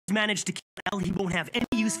managed to kill Elle, he won't have any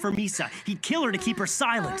use for Misa. He'd kill her to keep her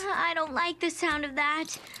silent. I don't like the sound of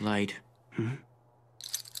that. Light.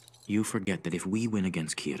 You forget that if we win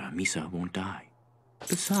against Kira, Misa won't die.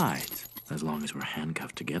 Besides, as long as we're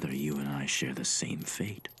handcuffed together, you and I share the same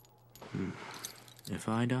fate. If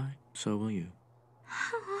I die, so will you.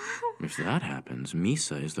 If that happens,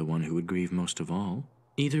 Misa is the one who would grieve most of all.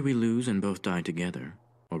 Either we lose and both die together,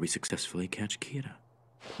 or we successfully catch Kira.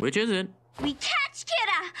 Which is it? We catch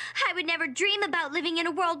Kira! I would never dream about living in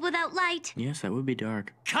a world without light. Yes, that would be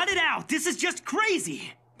dark. Cut it out! This is just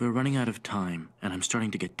crazy! We're running out of time, and I'm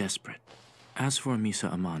starting to get desperate. As for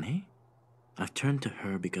Misa Amane, I've turned to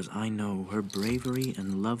her because I know her bravery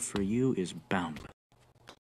and love for you is boundless.